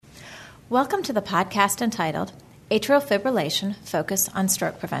Welcome to the podcast entitled Atrial Fibrillation, Focus on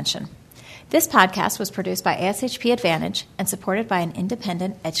Stroke Prevention. This podcast was produced by ASHP Advantage and supported by an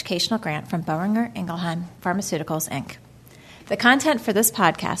independent educational grant from Boehringer Ingelheim Pharmaceuticals, Inc. The content for this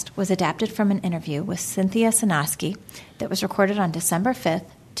podcast was adapted from an interview with Cynthia Sanoski that was recorded on December 5th,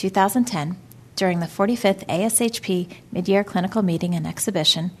 2010, during the 45th ASHP Midyear Clinical Meeting and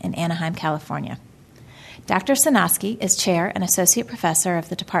Exhibition in Anaheim, California. Dr. Sanoski is Chair and Associate Professor of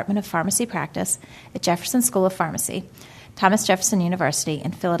the Department of Pharmacy Practice at Jefferson School of Pharmacy, Thomas Jefferson University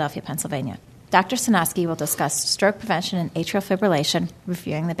in Philadelphia, Pennsylvania. Dr. Sanoski will discuss stroke prevention and atrial fibrillation,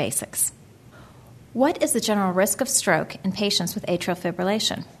 reviewing the basics. What is the general risk of stroke in patients with atrial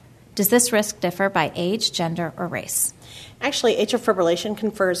fibrillation? Does this risk differ by age, gender, or race? Actually, atrial fibrillation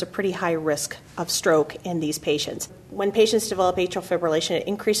confers a pretty high risk of stroke in these patients. When patients develop atrial fibrillation, it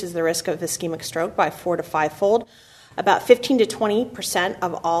increases the risk of ischemic stroke by 4 to 5-fold. About 15 to 20%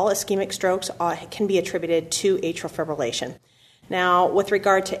 of all ischemic strokes can be attributed to atrial fibrillation. Now, with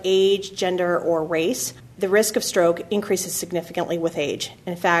regard to age, gender, or race, the risk of stroke increases significantly with age.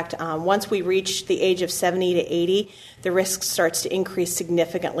 In fact, once we reach the age of 70 to 80, the risk starts to increase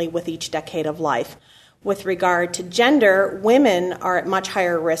significantly with each decade of life. With regard to gender, women are at much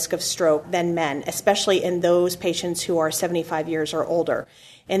higher risk of stroke than men, especially in those patients who are 75 years or older.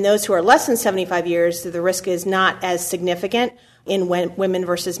 In those who are less than 75 years, the risk is not as significant in women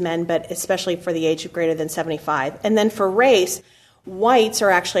versus men, but especially for the age of greater than 75. And then for race, whites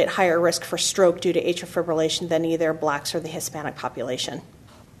are actually at higher risk for stroke due to atrial fibrillation than either blacks or the Hispanic population.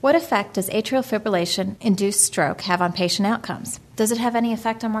 What effect does atrial fibrillation-induced stroke have on patient outcomes? Does it have any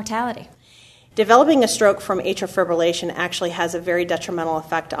effect on mortality? Developing a stroke from atrial fibrillation actually has a very detrimental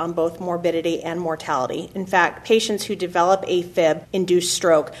effect on both morbidity and mortality. In fact, patients who develop AFib-induced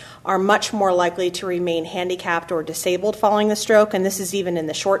stroke are much more likely to remain handicapped or disabled following the stroke, and this is even in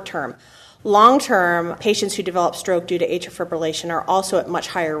the short term. Long-term, patients who develop stroke due to atrial fibrillation are also at much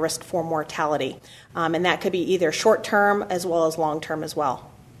higher risk for mortality, and that could be either short-term as well as long-term as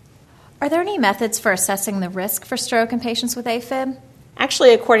well. Are there any methods for assessing the risk for stroke in patients with AFib?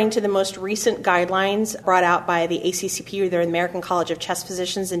 Actually, according to the most recent guidelines brought out by the ACCP, or the American College of Chest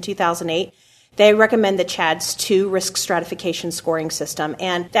Physicians in 2008, they recommend the CHADS-2 risk stratification scoring system,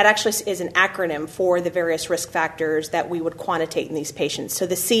 and that actually is an acronym for the various risk factors that we would quantitate in these patients. So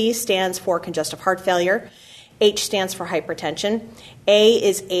the C stands for congestive heart failure, H stands for hypertension, A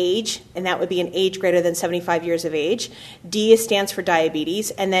is age, and that would be an age greater than 75 years of age, D stands for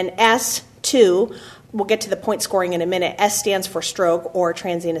diabetes, and then S2, we'll get to the point scoring in a minute. S stands for stroke or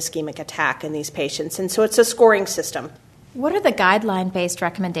transient ischemic attack in these patients. And so it's a scoring system. What are the guideline-based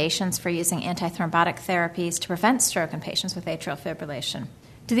recommendations for using antithrombotic therapies to prevent stroke in patients with atrial fibrillation?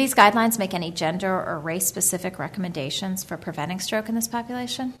 Do these guidelines make any gender or race-specific recommendations for preventing stroke in this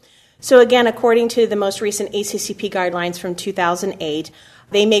population? So again, according to the most recent ACCP guidelines from 2008,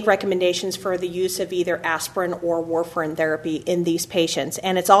 they make recommendations for the use of either aspirin or warfarin therapy in these patients,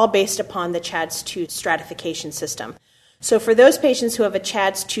 and it's all based upon the CHADS-2 stratification system. So for those patients who have a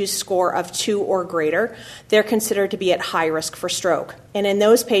CHADS-2 score of 2 or greater, they're considered to be at high risk for stroke. And in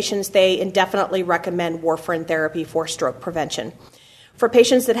those patients, they indefinitely recommend warfarin therapy for stroke prevention. For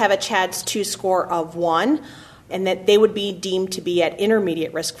patients that have a CHADS-2 score of 1, and that they would be deemed to be at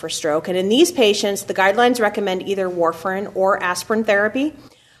intermediate risk for stroke. And in these patients, the guidelines recommend either warfarin or aspirin therapy.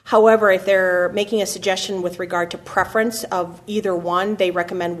 However, if they're making a suggestion with regard to preference of either one, they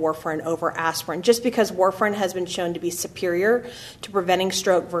recommend warfarin over aspirin, just because warfarin has been shown to be superior to preventing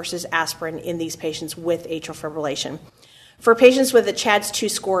stroke versus aspirin in these patients with atrial fibrillation. For patients with a CHADS-2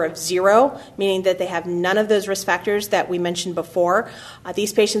 score of 0, meaning that they have none of those risk factors that we mentioned before,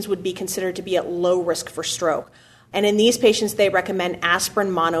 these patients would be considered to be at low risk for stroke. And in these patients, they recommend aspirin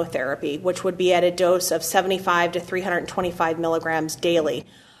monotherapy, which would be at a dose of 75 to 325 milligrams daily.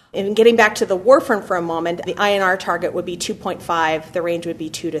 And getting back to the warfarin for a moment, the INR target would be 2.5. The range would be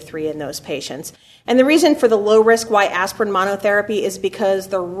 2 to 3 in those patients. And the reason for the low risk why aspirin monotherapy is because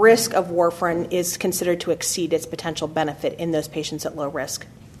the risk of warfarin is considered to exceed its potential benefit in those patients at low risk.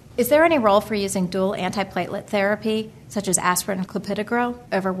 Is there any role for using dual antiplatelet therapy, such as aspirin and clopidogrel,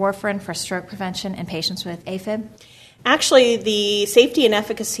 over warfarin for stroke prevention in patients with AFib? Actually, the safety and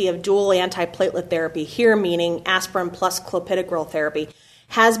efficacy of dual antiplatelet therapy, here meaning aspirin plus clopidogrel therapy,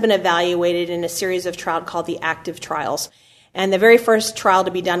 has been evaluated in a series of trials called the ACTIVE trials. And the very first trial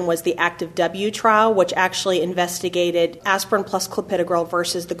to be done was the ACTIVE-W trial, which actually investigated aspirin plus clopidogrel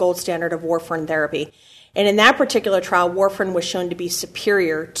versus the gold standard of warfarin therapy. And in that particular trial, warfarin was shown to be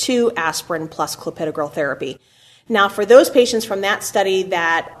superior to aspirin plus clopidogrel therapy. Now, for those patients from that study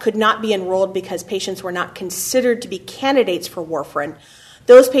that could not be enrolled because patients were not considered to be candidates for warfarin,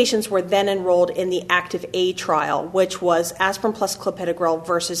 Those patients were then enrolled in the Active A trial, which was aspirin plus clopidogrel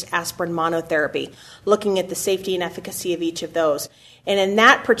versus aspirin monotherapy, looking at the safety and efficacy of each of those. And in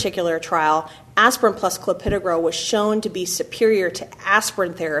that particular trial, aspirin plus clopidogrel was shown to be superior to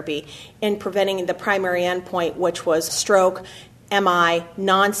aspirin therapy in preventing the primary endpoint, which was stroke, MI,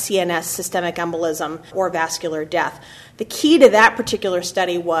 non-CNS systemic embolism, or vascular death. The key to that particular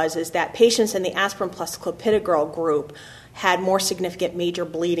study is that patients in the aspirin plus clopidogrel group had more significant major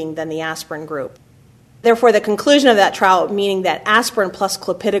bleeding than the aspirin group. Therefore, the conclusion of that trial, meaning that aspirin plus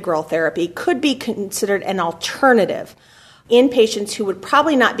clopidogrel therapy could be considered an alternative in patients who would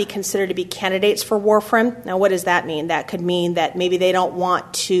probably not be considered to be candidates for warfarin. Now, what does that mean? That could mean that maybe they don't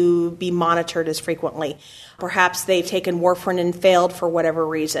want to be monitored as frequently. Perhaps they've taken warfarin and failed for whatever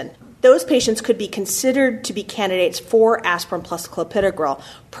reason. Those patients could be considered to be candidates for aspirin plus clopidogrel,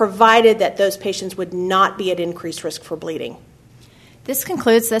 provided that those patients would not be at increased risk for bleeding. This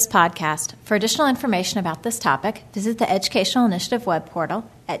concludes this podcast. For additional information about this topic, visit the Educational Initiative web portal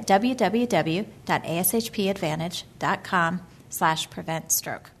at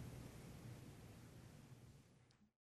www.ashpadvantage.com/preventstroke.